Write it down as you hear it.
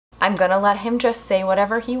I'm gonna let him just say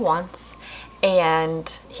whatever he wants, and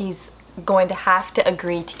he's going to have to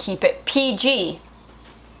agree to keep it PG.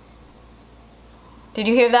 Did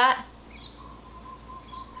you hear that?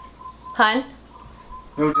 Hun?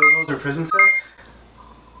 No dildos or prison sex?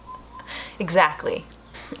 Exactly.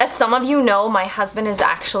 As some of you know, my husband is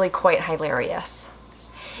actually quite hilarious.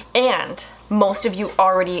 And most of you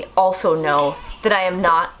already also know that I am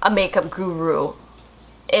not a makeup guru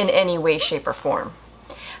in any way, shape, or form.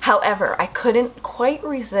 However, I couldn't quite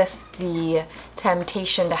resist the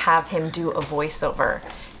temptation to have him do a voiceover,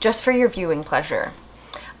 just for your viewing pleasure.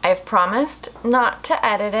 I have promised not to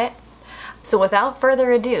edit it, so without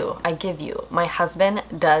further ado, I give you My Husband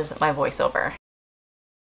Does My Voiceover.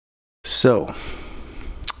 So,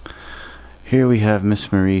 here we have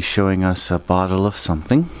Miss Marie showing us a bottle of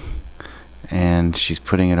something, and she's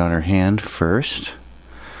putting it on her hand first,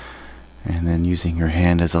 and then using her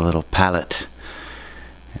hand as a little palette,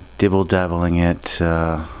 dibble-dabbling it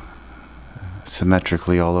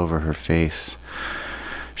symmetrically all over her face.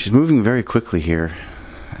 She's moving very quickly here,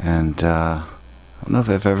 and I don't know if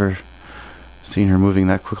I've ever seen her moving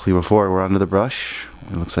that quickly before. We're onto the brush.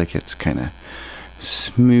 It looks like it's kind of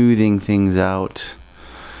smoothing things out,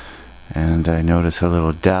 and I notice a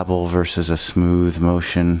little dabble versus a smooth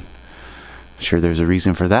motion. I'm sure there's a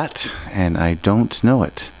reason for that, and I don't know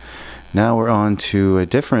it. Now we're on to a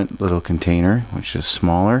different little container, which is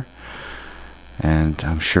smaller, and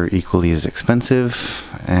I'm sure equally as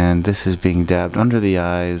expensive, and this is being dabbed under the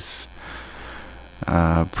eyes,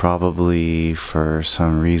 probably for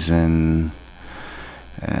some reason,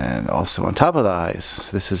 and also on top of the eyes.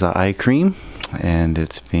 This is an eye cream, and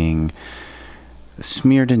it's being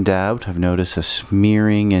smeared and dabbed. I've noticed a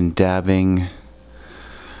smearing and dabbing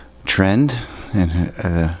trend in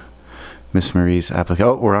Miss Marie's application.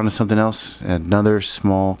 Oh, we're on to something else. Another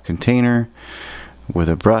small container with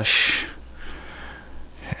a brush,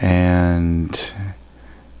 and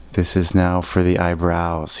this is now for the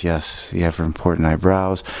eyebrows. Yes, the ever important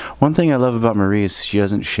eyebrows. One thing I love about Marie is she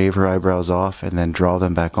doesn't shave her eyebrows off and then draw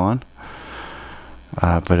them back on.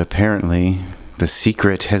 But apparently the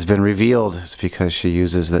secret has been revealed. It's because she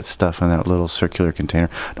uses that stuff in that little circular container.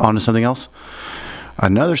 On to something else.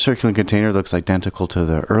 Another circular container looks identical to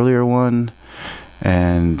the earlier one,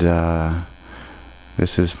 and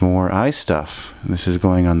this is more eye stuff. This is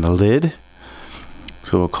going on the lid,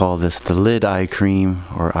 so we'll call this the lid eye cream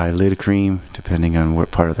or eyelid cream, depending on what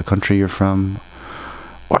part of the country you're from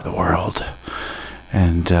or the world.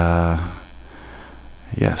 And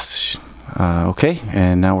yes, okay,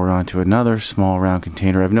 and now we're on to another small round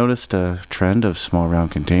container. I've noticed a trend of small round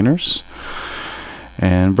containers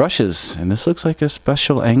and brushes, and this looks like a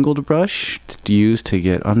special angled brush used to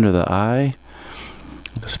get under the eye,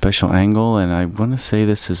 a special angle, and I want to say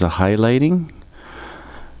this is a highlighting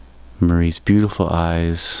Marie's beautiful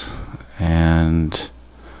eyes, and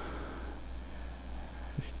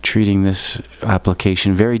treating this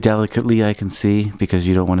application very delicately, I can see, because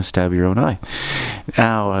you don't want to stab your own eye.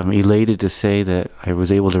 Now I'm elated to say that I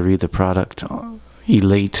was able to read the product,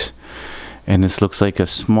 Elate, and this looks like a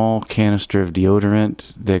small canister of deodorant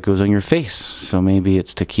that goes on your face. So maybe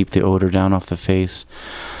it's to keep the odor down off the face.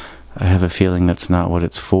 I have a feeling that's not what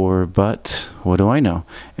it's for, but what do I know?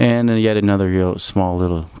 And yet another small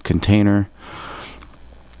little container.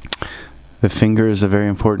 The finger is a very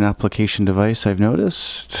important application device, I've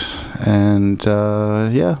noticed. And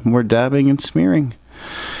yeah, more dabbing and smearing.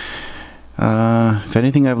 If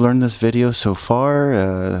anything I've learned this video so far,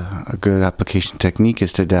 a good application technique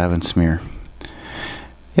is to dab and smear.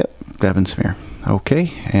 Yep, dab and smear.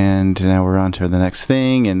 Okay, and now we're on to the next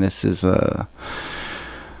thing, and this is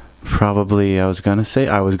probably, I was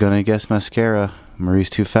gonna guess mascara. Marie's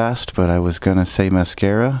too fast, but I was gonna say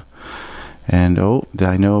mascara. And oh,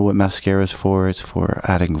 I know what mascara is for. It's for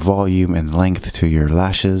adding volume and length to your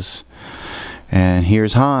lashes. And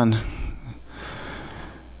here's Han.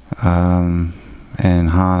 And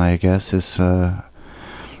Han, I guess, is a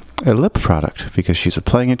lip product because she's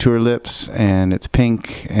applying it to her lips, and it's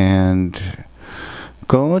pink and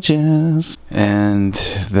gorgeous. And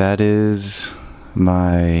that is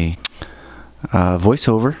my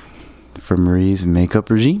voiceover for Marie's makeup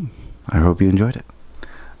regime. I hope you enjoyed it.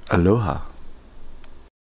 Aloha.